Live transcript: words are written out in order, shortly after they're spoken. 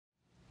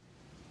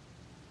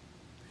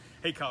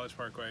Hey College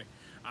Parkway,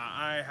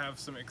 I have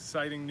some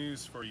exciting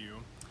news for you.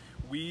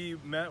 We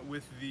met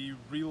with the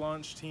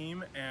relaunch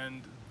team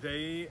and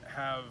they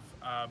have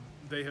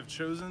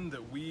chosen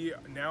that we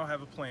now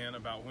have a plan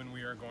about when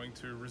we are going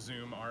to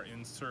resume our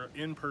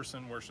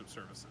in-person worship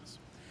services.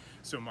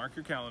 So mark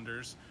your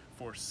calendars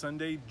for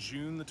Sunday,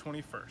 June the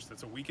 21st.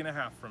 That's a week and a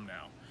half from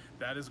now.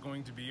 That is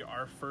going to be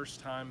our first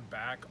time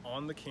back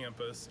on the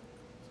campus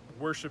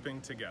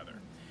worshiping together.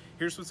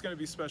 Here's what's going to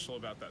be special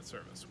about that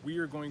service. We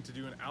are going to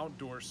do an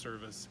outdoor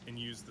service and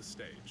use the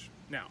stage.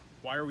 Now,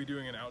 why are we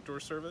doing an outdoor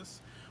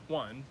service?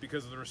 One,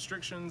 because of the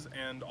restrictions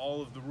and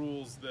all of the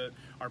rules that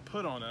are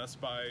put on us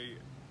by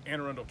Anne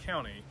Arundel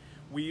County,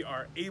 we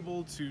are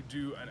able to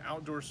do an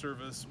outdoor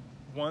service,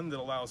 one that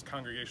allows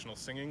congregational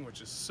singing, which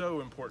is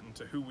so important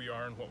to who we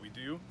are and what we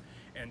do,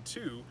 and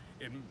two,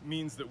 it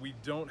means that we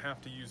don't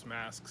have to use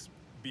masks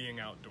being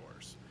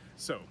outdoors.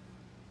 So,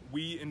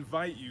 we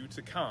invite you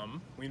to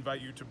come. We invite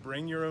you to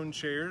bring your own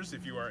chairs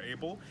if you are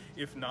able.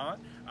 If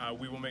not,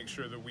 we will make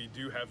sure that we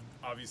do have,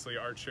 obviously,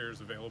 our chairs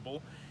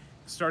available.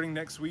 Starting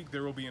next week,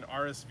 there will be an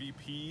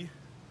RSVP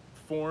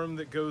form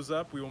that goes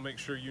up. We will make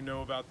sure you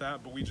know about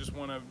that, but we just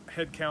want a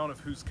head count of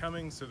who's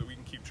coming so that we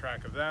can keep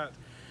track of that.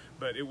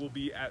 But it will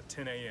be at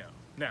 10 a.m.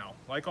 Now,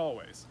 like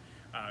always,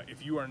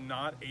 if you are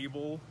not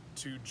able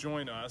to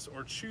join us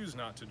or choose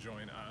not to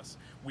join us,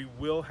 we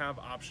will have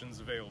options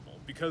available.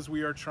 Because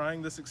we are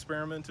trying this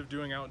experiment of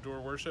doing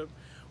outdoor worship,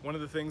 one of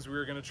the things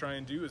we're going to try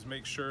and do is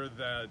make sure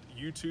that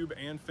YouTube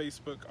and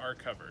Facebook are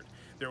covered.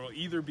 There will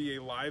either be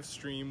a live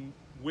stream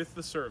with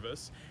the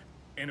service,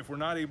 and if we're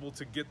not able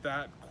to get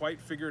that quite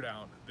figured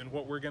out, then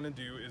what we're going to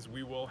do is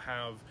we will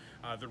have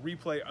the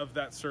replay of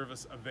that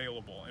service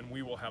available, and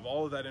we will have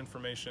all of that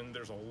information.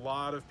 There's a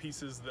lot of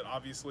pieces that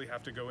obviously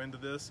have to go into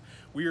this.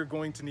 We are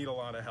going to need a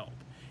lot of help.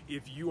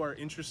 If you are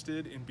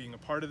interested in being a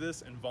part of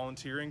this and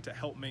volunteering to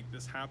help make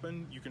this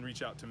happen, you can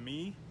reach out to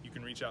me, you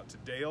can reach out to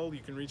Dale,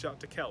 you can reach out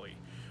to Kelly.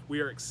 We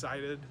are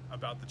excited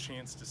about the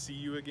chance to see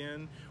you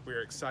again. We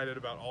are excited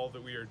about all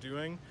that we are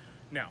doing.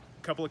 Now,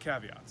 a couple of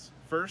caveats.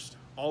 First,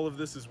 all of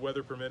this is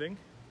weather permitting.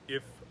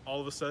 If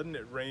all of a sudden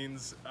it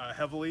rains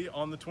heavily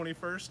on the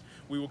 21st,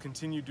 we will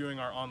continue doing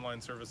our online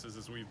services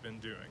as we've been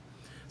doing.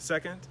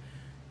 Second,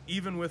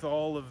 even with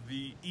all of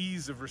the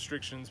ease of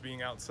restrictions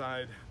being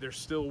outside, there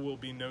still will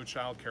be no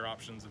childcare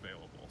options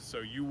available. So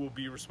you will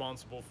be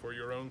responsible for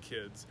your own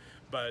kids,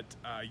 but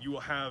you will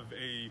have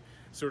a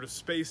sort of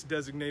space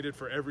designated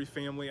for every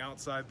family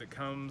outside that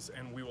comes,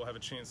 and we will have a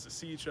chance to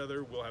see each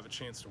other, we'll have a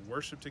chance to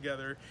worship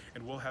together,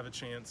 and we'll have a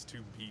chance to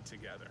be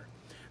together.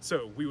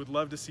 So we would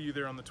love to see you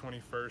there on the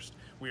 21st.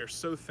 We are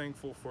so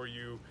thankful for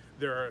you.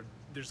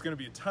 There's going to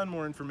be a ton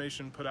more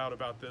information put out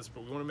about this,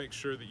 but we want to make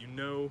sure that you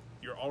know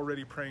you're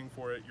already praying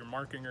for it, you're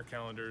marking your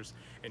calendars,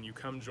 and you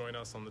come join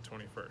us on the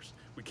 21st.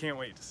 We can't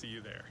wait to see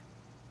you there.